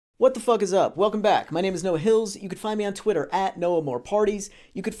What the fuck is up? Welcome back. My name is Noah Hills. You could find me on Twitter at Noah More Parties.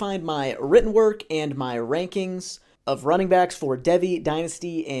 You could find my written work and my rankings of running backs for Devy,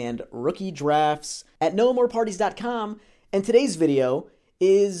 Dynasty, and rookie drafts at NoahMoreParties.com. And today's video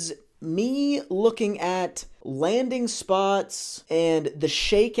is me looking at landing spots and the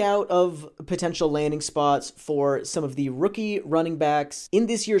shakeout of potential landing spots for some of the rookie running backs in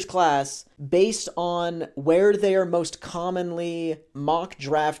this year's class based on where they are most commonly mock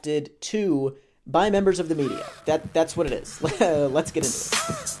drafted to by members of the media. That's what it is. Let's get into it.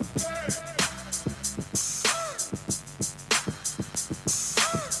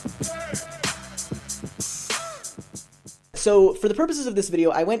 So for the purposes of this video,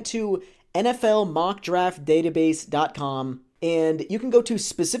 I went to NFLMockDraftDatabase.com, and you can go to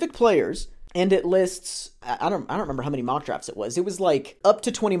specific players, and it lists, I don't remember how many mock drafts it was. It was like up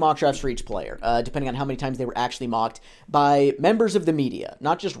to 20 mock drafts for each player, depending on how many times they were actually mocked by members of the media,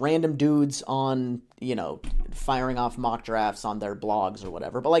 not just random dudes on, firing off mock drafts on their blogs or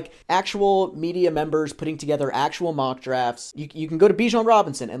whatever, but like actual media members putting together actual mock drafts. You can go to Bijan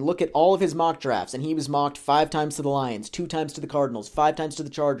Robinson and look at all of his mock drafts, and he was mocked 5 times to the Lions, 2 times to the Cardinals, 5 times to the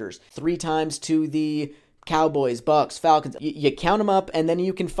Chargers, 3 times to the Cowboys, Bucks, Falcons. You count them up, and then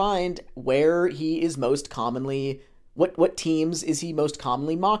you can find where he is most commonly, what teams is he most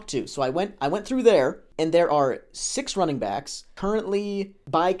commonly mocked to. So I went through there, and there are 6 running backs currently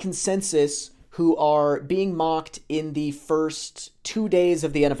by consensus who are being mocked in the first 2 days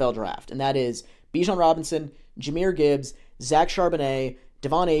of the NFL draft, and that is Bijan Robinson, Jahmyr Gibbs, Zach Charbonnet,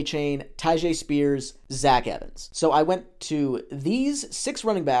 Devon Achane, Tyjae Spears, Zach Evans. So I went to these 6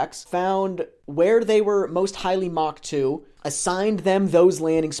 running backs, found where they were most highly mocked to, assigned them those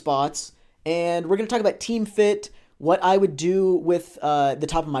landing spots, and we're going to talk about team fit, what I would do with the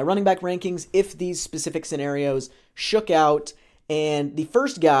top of my running back rankings if these specific scenarios shook out. And the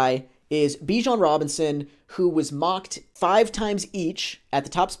first guy is Bijan Robinson, who was mocked 5 times each at the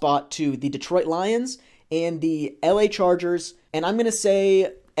top spot to the Detroit Lions and the LA Chargers. And I'm going to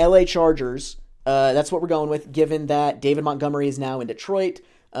say LA Chargers. That's what we're going with, given that David Montgomery is now in Detroit.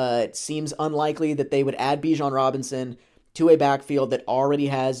 It seems unlikely that they would add Bijan Robinson to a backfield that already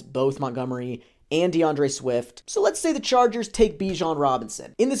has both Montgomery and DeAndre Swift. So let's say the Chargers take Bijan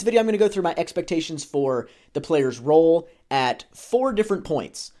Robinson. In this video, I'm going to go through my expectations for the player's role at 4 different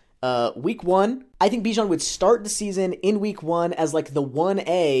points. Week 1, I think Bijan would start the season in week 1 as like the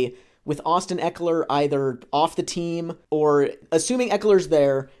 1A, with Austin Ekeler either off the team or, assuming Eckler's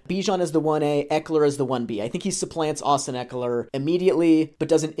there, Bijan as the 1A, Ekeler as the 1B. I think he supplants Austin Ekeler immediately, but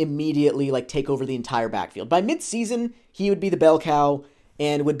doesn't immediately take over the entire backfield. By midseason, he would be the bell cow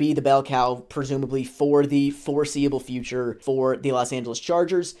and would be the bell cow, presumably, for the foreseeable future for the Los Angeles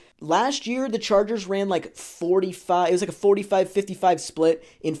Chargers. Last year, the Chargers ran 45, it was a 45-55 split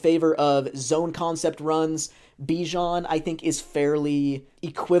in favor of zone concept runs. Bijan, I think, is fairly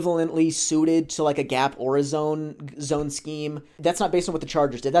equivalently suited to a gap or a zone scheme. That's not based on what the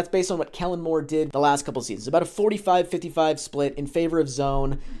Chargers did. That's based on what Kellen Moore did the last couple seasons. About a 45-55 split in favor of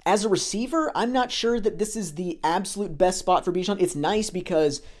zone. As a receiver, I'm not sure that this is the absolute best spot for Bijan. It's nice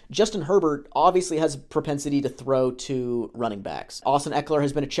because Justin Herbert obviously has a propensity to throw to running backs. Austin Ekeler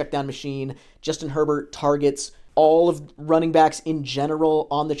has been a check down machine. Justin Herbert targets all of running backs in general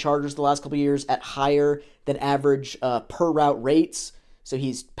on the Chargers the last couple of years at higher than average per route rates. So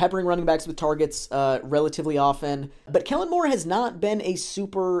he's peppering running backs with targets relatively often. But Kellen Moore has not been a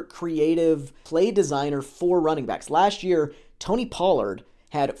super creative play designer for running backs. Last year, Tony Pollard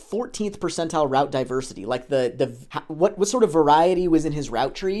had 14th percentile route diversity. What sort of variety was in his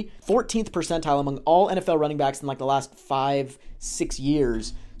route tree? 14th percentile among all NFL running backs in the last 5-6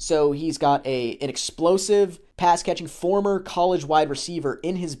 years. So he's got an explosive pass-catching former college wide receiver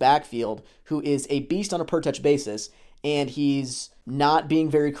in his backfield who is a beast on a per-touch basis, and he's not being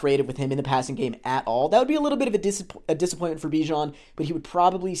very creative with him in the passing game at all. That would be a little bit of a disappointment for Bijan, but he would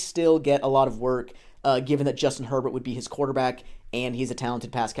probably still get a lot of work given that Justin Herbert would be his quarterback, and he's a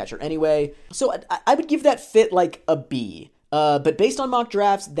talented pass catcher anyway. So I would give that fit a B. But based on mock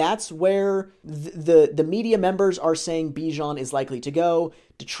drafts, that's where the media members are saying Bijan is likely to go.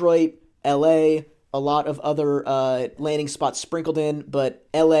 Detroit, LA, a lot of other landing spots sprinkled in, but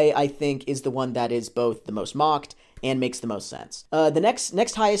LA, I think, is the one that is both the most mocked and makes the most sense. The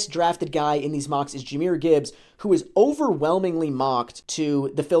next highest drafted guy in these mocks is Jahmyr Gibbs, who is overwhelmingly mocked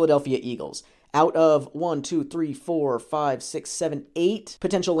to the Philadelphia Eagles. Out of 8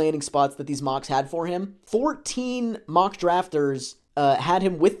 potential landing spots that these mocks had for him, 14 mock drafters had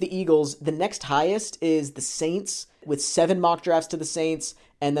him with the Eagles. The next highest is the Saints, with 7 mock drafts to the Saints,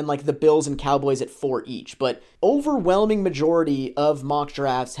 and then like the Bills and Cowboys at 4 each. But overwhelming majority of mock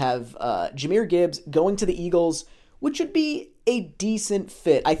drafts have Jahmyr Gibbs going to the Eagles, which would be a decent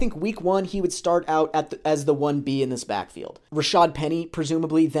fit. I think week 1 he would start out as the 1B in this backfield. Rashad Penny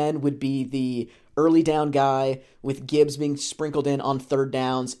presumably then would be the early down guy, with Gibbs being sprinkled in on third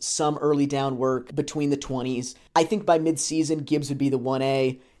downs, some early down work between the 20s. I think by midseason, Gibbs would be the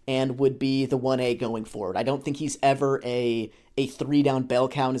 1A and would be the 1A going forward. I don't think he's ever a 3-down bell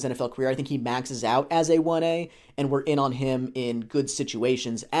cow in his NFL career. I think he maxes out as a 1A, and we're in on him in good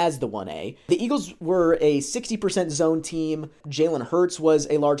situations as the 1A. The Eagles were a 60% zone team. Jalen Hurts was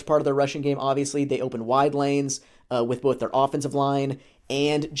a large part of their rushing game, obviously. They opened wide lanes with both their offensive line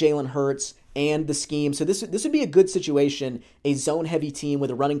and Jalen Hurts and the scheme. So this would be a good situation, a zone-heavy team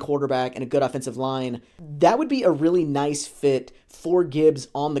with a running quarterback and a good offensive line. That would be a really nice fit for Gibbs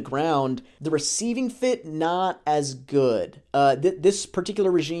on the ground. The receiving fit, not as good. This particular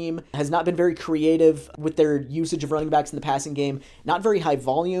regime has not been very creative with their usage of running backs in the passing game. Not very high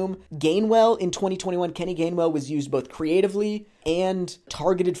volume. Gainwell in 2021, Kenny Gainwell was used both creatively and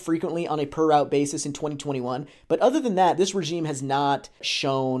targeted frequently on a per-route basis in 2021. But other than that, this regime has not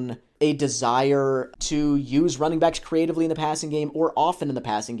shown a desire to use running backs creatively in the passing game or often in the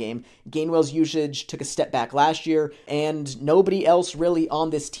passing game. Gainwell's usage took a step back last year, and nobody else really on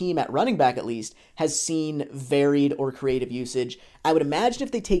this team at running back at least has seen varied or creative usage. I would imagine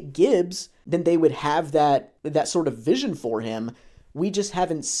if they take Gibbs, then they would have that sort of vision for him. We just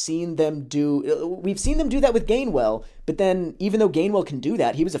haven't seen them we've seen them do that with Gainwell, but then even though Gainwell can do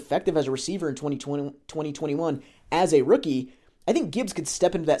that, he was effective as a receiver in 2021 as a rookie. I think Gibbs could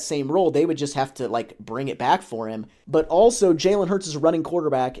step into that same role. They would just have to bring it back for him. But also Jalen Hurts is a running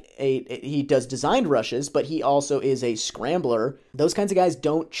quarterback. He does designed rushes, but he also is a scrambler. Those kinds of guys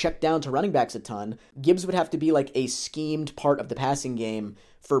don't check down to running backs a ton. Gibbs would have to be a schemed part of the passing game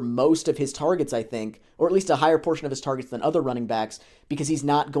for most of his targets, I think, or at least a higher portion of his targets than other running backs, because he's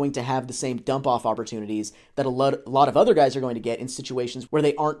not going to have the same dump-off opportunities that a lot of other guys are going to get in situations where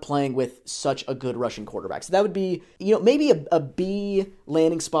they aren't playing with such a good rushing quarterback. So that would be, maybe a B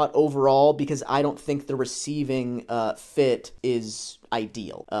landing spot overall, because I don't think the receiving fit is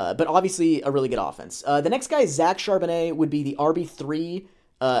ideal. But obviously a really good offense. The next guy, Zach Charbonnet, would be the RB3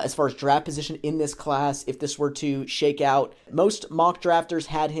 as far as draft position in this class, if this were to shake out. Most mock drafters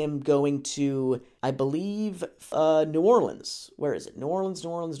had him going to, I believe, New Orleans. Where is it? New Orleans.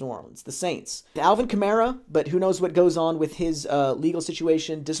 The Saints. Alvin Kamara, but who knows what goes on with his legal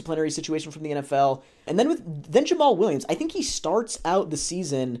situation, disciplinary situation from the NFL. And then Jamal Williams. I think he starts out the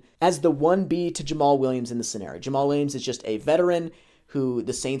season as the 1B to Jamal Williams in the scenario. Jamal Williams is just a veteran who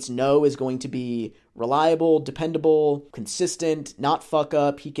the Saints know is going to be reliable, dependable, consistent, not fuck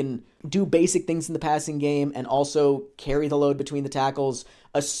up. He can do basic things in the passing game and also carry the load between the tackles,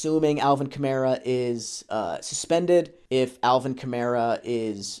 assuming Alvin Kamara is suspended. If Alvin Kamara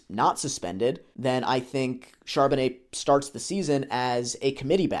is not suspended, then I think Charbonnet starts the season as a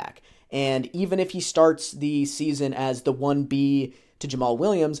committee back. And even if he starts the season as the 1B to Jamal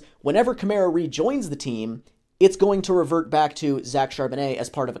Williams, whenever Kamara rejoins the team, it's going to revert back to Zach Charbonnet as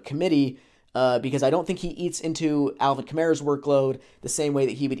part of a committee, because I don't think he eats into Alvin Kamara's workload the same way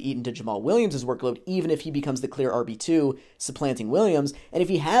that he would eat into Jamal Williams' workload, even if he becomes the clear RB2, supplanting Williams. And if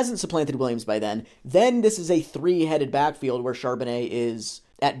he hasn't supplanted Williams by then this is a 3-headed backfield where Charbonnet is,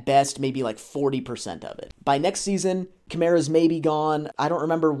 at best, maybe 40% of it. By next season, Kamara's maybe gone. I don't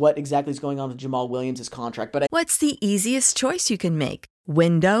remember what exactly is going on with Jamal Williams' contract, but What's the easiest choice you can make?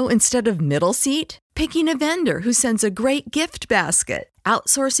 Window instead of middle seat? Picking a vendor who sends a great gift basket?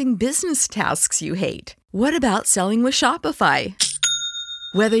 Outsourcing business tasks you hate? What about selling with Shopify?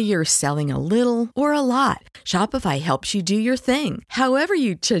 Whether you're selling a little or a lot, Shopify helps you do your thing, however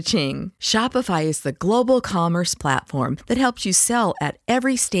you cha-ching. Shopify is the global commerce platform that helps you sell at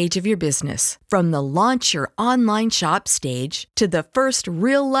every stage of your business. From the launch your online shop stage to the first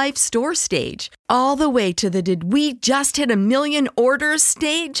real-life store stage, all the way to the did we just hit 1 million orders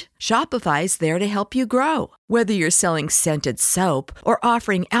stage. Shopify's there to help you grow. Whether you're selling scented soap or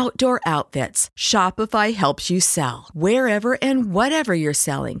offering outdoor outfits, Shopify helps you sell. Wherever and whatever you're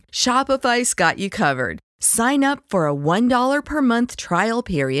selling, Shopify's got you covered. Sign up for a $1 per month trial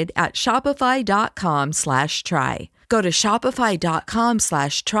period at shopify.com/try. Go to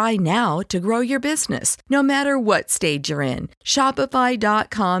shopify.com/try now to grow your business, no matter what stage you're in.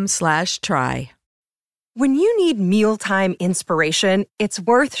 Shopify.com/try. When you need mealtime inspiration, it's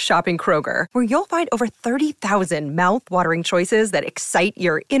worth shopping Kroger, where you'll find over 30,000 mouth-watering choices that excite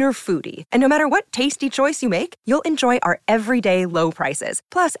your inner foodie. And no matter what tasty choice you make, you'll enjoy our everyday low prices,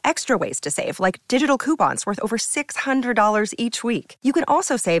 plus extra ways to save, like digital coupons worth over $600 each week. You can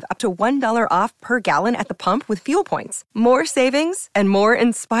also save up to $1 off per gallon at the pump with fuel points. More savings and more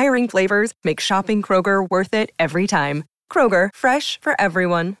inspiring flavors make shopping Kroger worth it every time. Kroger, fresh for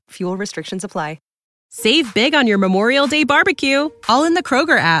everyone. Fuel restrictions apply. Save big on your Memorial Day barbecue, all in the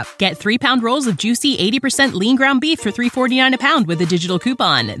Kroger app. Get 3-pound rolls of juicy 80% lean ground beef for $3.49 a pound with a digital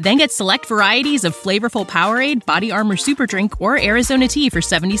coupon. Then get select varieties of flavorful Powerade, Body Armor Super Drink, or Arizona tea for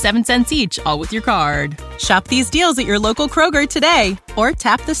 77 cents each, all with your card. Shop these deals at your local Kroger today, or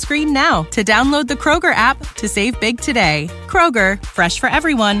tap the screen now to download the Kroger app to save big today. Kroger, fresh for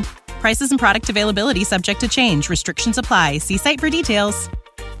everyone. Prices and product availability subject to change. Restrictions apply. See site for details.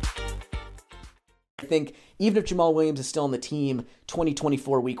 I think even if Jamal Williams is still on the team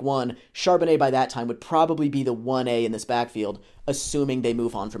 2024 week 1, Charbonnet by that time would probably be the 1A in this backfield, assuming they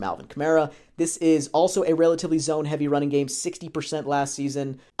move on from Alvin Kamara. This is also a relatively zone-heavy running game, 60% last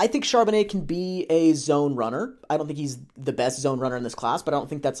season. I think Charbonnet can be a zone runner. I don't think he's the best zone runner in this class, but I don't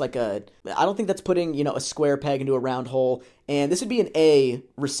think that's putting, a square peg into a round hole. And this would be an A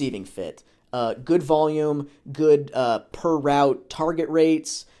receiving fit. Good volume, good per route target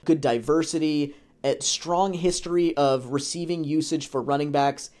rates, good diversity, a strong history of receiving usage for running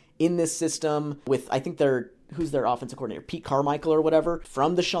backs in this system with, I think who's their offensive coordinator, Pete Carmichael or whatever,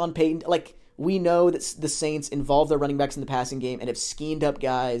 from the Sean Payton. Like, we know that the Saints involve their running backs in the passing game and have schemed up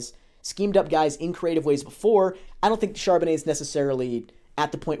guys in creative ways before. I don't think Charbonnet is necessarily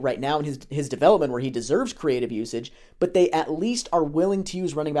at the point right now in his development where he deserves creative usage, but they at least are willing to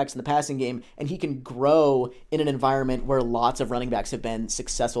use running backs in the passing game, and he can grow in an environment where lots of running backs have been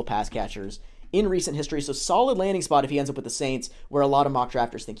successful pass catchers in recent history. So solid landing spot if he ends up with the Saints, where a lot of mock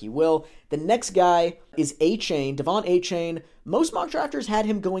drafters think he will. The next guy is Achane, Devon Achane. Most mock drafters had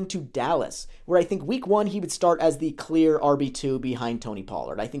him going to Dallas, where I think week 1 he would start as the clear RB2 behind Tony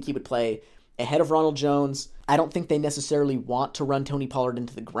Pollard. I think he would play ahead of Ronald Jones. I don't think they necessarily want to run Tony Pollard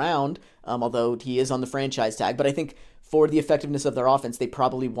into the ground, although he is on the franchise tag. But I think for the effectiveness of their offense, they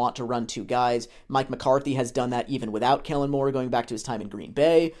probably want to run 2 guys. Mike McCarthy has done that even without Kellen Moore, going back to his time in Green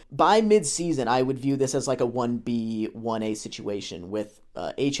Bay. By mid-season, I would view this as like a 1B, 1A situation with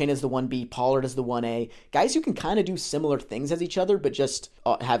Achane as the 1B, Pollard as the 1A. Guys who can kind of do similar things as each other, but just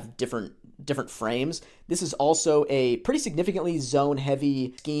have different frames. This is also a pretty significantly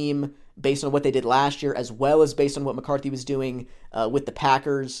zone-heavy scheme based on what they did last year, as well as based on what McCarthy was doing with the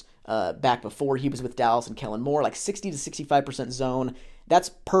Packers back before he was with Dallas and Kellen Moore, like 60 to 65% zone. That's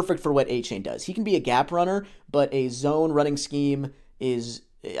perfect for what Achane does. He can be a gap runner, but a zone running scheme he's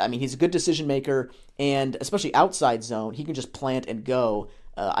a good decision maker, and especially outside zone, he can just plant and go.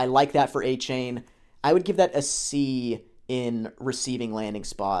 I like that for Achane. I would give that a C in receiving landing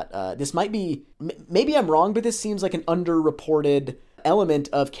spot. This might be, maybe I'm wrong, but this seems like an underreported element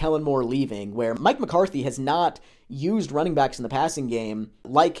of Kellen Moore leaving, where Mike McCarthy has not used running backs in the passing game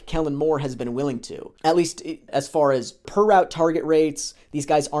like Kellen Moore has been willing to. At least as far as per route target rates, these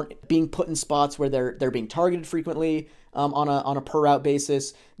guys aren't being put in spots where they're being targeted frequently on a per route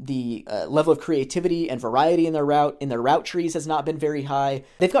basis. The level of creativity and variety in their route trees has not been very high.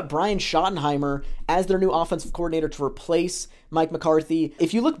 They've got Brian Schottenheimer as their new offensive coordinator to replace Mike McCarthy.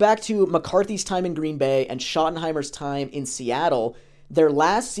 If you look back to McCarthy's time in Green Bay and Schottenheimer's time in Seattle, their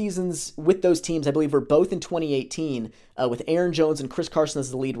last seasons with those teams, I believe, were both in 2018, with Aaron Jones and Chris Carson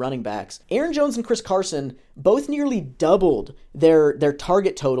as the lead running backs. Aaron Jones and Chris Carson both nearly doubled their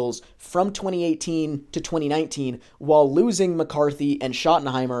target totals from 2018 to 2019, while losing McCarthy and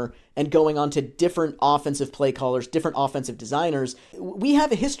Schottenheimer and going on to different offensive play callers, different offensive designers. We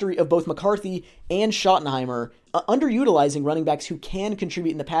have a history of both McCarthy and Schottenheimer underutilizing running backs who can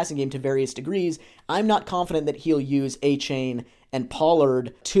contribute in the passing game to various degrees. I'm not confident that he'll use Achane and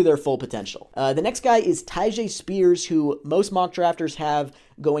Pollard to their full potential. The next guy is Tyjae Spears, who most mock drafters have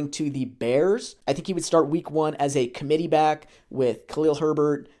going to the Bears. I think he would start week 1 as a committee back with Khalil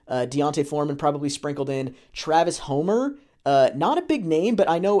Herbert, Deontay Foreman probably sprinkled in, Travis Homer. Not a big name, but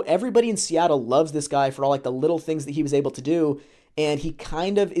I know everybody in Seattle loves this guy for all like the little things that he was able to do, and he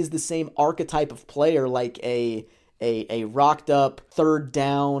kind of is the same archetype of player, like a rocked up third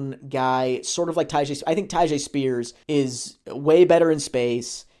down guy, sort of like Tyjae. I think Tyjae Spears is way better in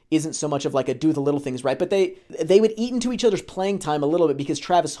space, isn't so much of like a do the little things right, but they would eat into each other's playing time a little bit because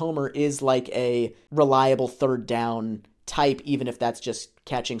Travis Homer is like a reliable third down type, even if that's just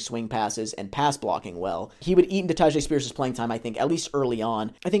catching swing passes and pass blocking well. He would eat into Tyjae Spears' playing time, I think, at least early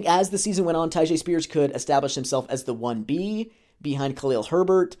on. I think as the season went on, Tyjae Spears could establish himself as the 1B behind Khalil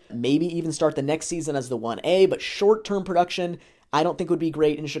Herbert, maybe even start the next season as the 1A, but short-term production I don't think would be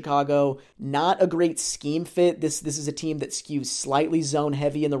great in Chicago. Not a great scheme fit. This is a team that skews slightly zone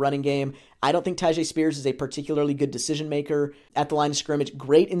heavy in the running game. I don't think Tyjae Spears is a particularly good decision maker at the line of scrimmage.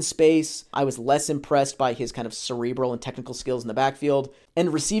 Great in space. I was less impressed by his kind of cerebral and technical skills in the backfield.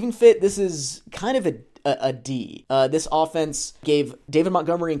 And receiving fit, this is kind of a D. This offense gave David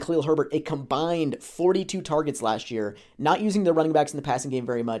Montgomery and Khalil Herbert a combined 42 targets last year, not using the running backs in the passing game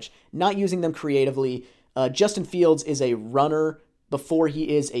very much, not using them creatively. Justin Fields is a runner before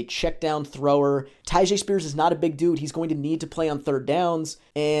he is a check down thrower. Tyjae Spears is not a big dude. He's going to need to play on third downs,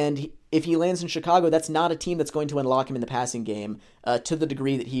 and if he lands in Chicago, that's not a team that's going to unlock him in the passing game to the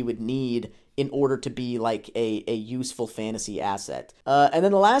degree that he would need in order to be like a useful fantasy asset. And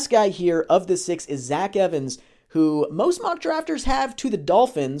then the last guy here of the 6 is Zach Evans, who most mock drafters have to the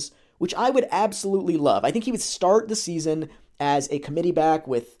Dolphins, which I would absolutely love. I think he would start the season as a committee back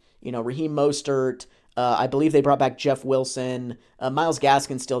with, Raheem Mostert. I believe they brought back Jeff Wilson. Myles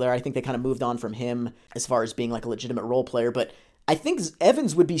Gaskin's still there. I think they kind of moved on from him as far as being like a legitimate role player. But I think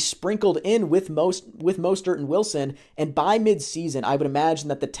Evans would be sprinkled in with Mostert and Wilson. And by midseason, I would imagine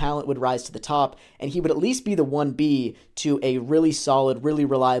that the talent would rise to the top. And he would at least be the 1B to a really solid, really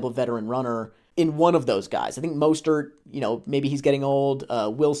reliable veteran runner in one of those guys. I think Mostert, maybe he's getting old.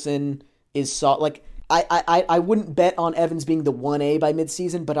 Wilson is like... I wouldn't bet on Evans being the 1A by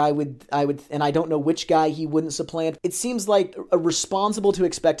midseason, but I would, and I don't know which guy he wouldn't supplant. It seems like responsible to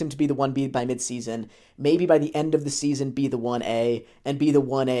expect him to be the 1B by midseason, maybe by the end of the season be the 1A, and be the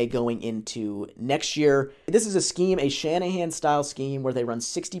 1A going into next year. This is a scheme, a Shanahan-style scheme, where they run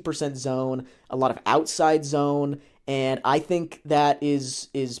 60% zone, a lot of outside zone, and I think that is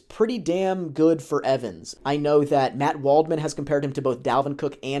pretty damn good for Evans. I know that Matt Waldman has compared him to both Dalvin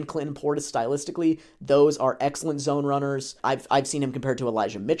Cook and Clinton Portis stylistically. Those are excellent zone runners. I've seen him compared to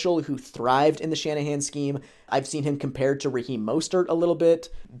Elijah Mitchell, who thrived in the Shanahan scheme. I've seen him compared to Raheem Mostert a little bit,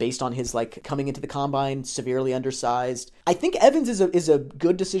 based on his coming into the combine, severely undersized. I think Evans is a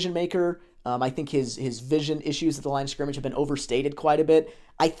good decision maker. I think his vision issues at the line of scrimmage have been overstated quite a bit.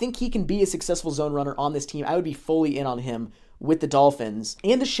 I think he can be a successful zone runner on this team. I would be fully in on him with the Dolphins.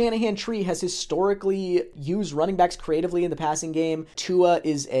 And the Shanahan tree has historically used running backs creatively in the passing game. Tua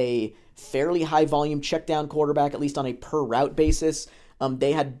is a fairly high volume check down quarterback, at least on a per route basis.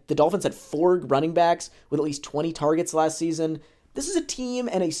 The Dolphins had 4 running backs with at least 20 targets last season. This is a team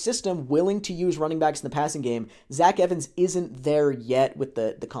and a system willing to use running backs in the passing game. Zach Evans isn't there yet with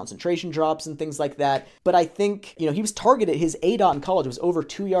the concentration drops and things like that. But I think, he was targeted. His ADOT in college was over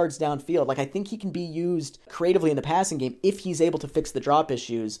 2 yards downfield. I think he can be used creatively in the passing game if he's able to fix the drop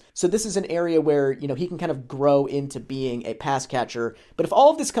issues. So this is an area where, he can kind of grow into being a pass catcher. But if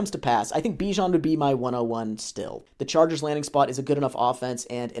all of this comes to pass, I think Bijan would be my 101 still. The Chargers landing spot is a good enough offense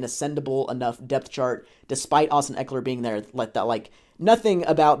and an ascendable enough depth chart, despite Austin Eckler being there, nothing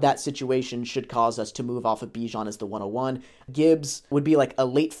about that situation should cause us to move off of Bijan as the 101. Gibbs would be a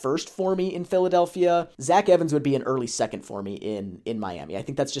late first for me in Philadelphia. Zach Evans would be an early second for me in Miami. I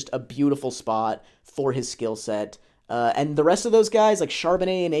think that's just a beautiful spot for his skill set. And the rest of those guys, like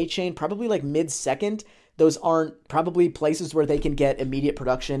Charbonnet and A-Chain, probably mid-second. Those aren't probably places where they can get immediate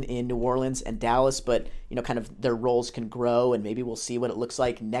production in New Orleans and Dallas, but, kind of their roles can grow, and maybe we'll see what it looks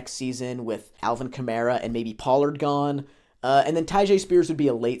like next season with Alvin Kamara and maybe Pollard gone. And then Tyjae Spears would be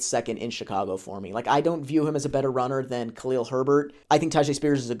a late second in Chicago for me. I don't view him as a better runner than Khalil Herbert. I think Tyjae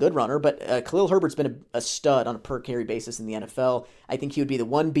Spears is a good runner, but Khalil Herbert's been a stud on a per-carry basis in the NFL. I think he would be the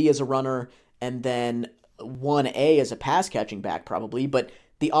 1B as a runner, and then 1A as a pass-catching back probably, but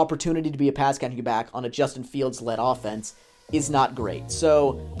the opportunity to be a pass-catching back on a Justin Fields-led offense is not great.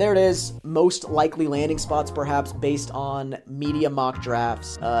 So there it is, most likely landing spots perhaps based on media mock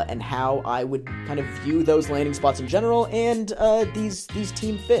drafts and how I would kind of view those landing spots in general and these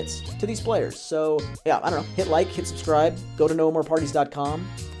team fits to these players. So yeah, I don't know, hit like, hit subscribe, go to nomoreparties.com,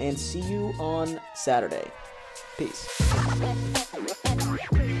 and see you on Saturday. Peace.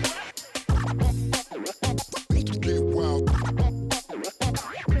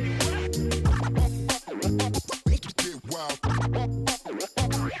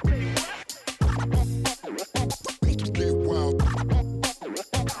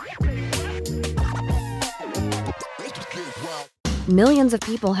 Millions of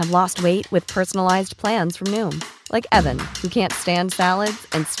people have lost weight with personalized plans from Noom. Like Evan, who can't stand salads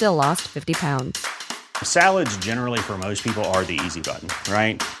and still lost 50 pounds. Salads generally for most people are the easy button,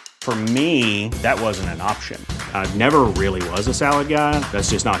 right? For me, that wasn't an option. I never really was a salad guy. That's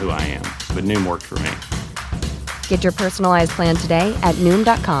just not who I am. But Noom worked for me. Get your personalized plan today at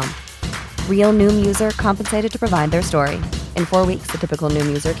Noom.com. Real Noom user compensated to provide their story. In 4 weeks, the typical Noom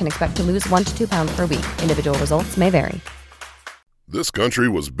user can expect to lose 1 to 2 pounds per week. Individual results may vary. This country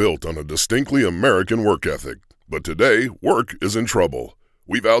was built on a distinctly American work ethic. But today, work is in trouble.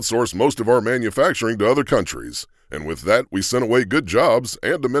 We've outsourced most of our manufacturing to other countries. And with that, we sent away good jobs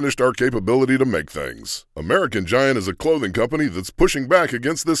and diminished our capability to make things. American Giant is a clothing company that's pushing back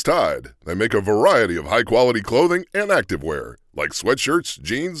against this tide. They make a variety of high-quality clothing and activewear, like sweatshirts,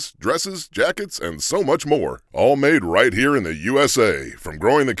 jeans, dresses, jackets, and so much more. All made right here in the USA, from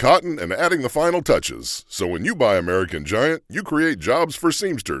growing the cotton and adding the final touches. So when you buy American Giant, you create jobs for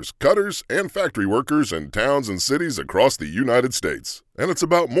seamsters, cutters, and factory workers in towns and cities across the United States. And it's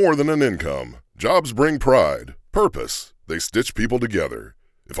about more than an income. Jobs bring pride. Purpose. They stitch people together.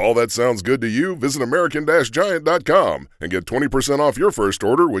 If all that sounds good to you, visit American-Giant.com and get 20% off your first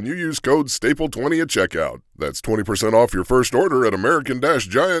order when you use code STAPLE20 at checkout. That's 20% off your first order at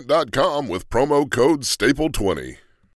American-Giant.com with promo code STAPLE20.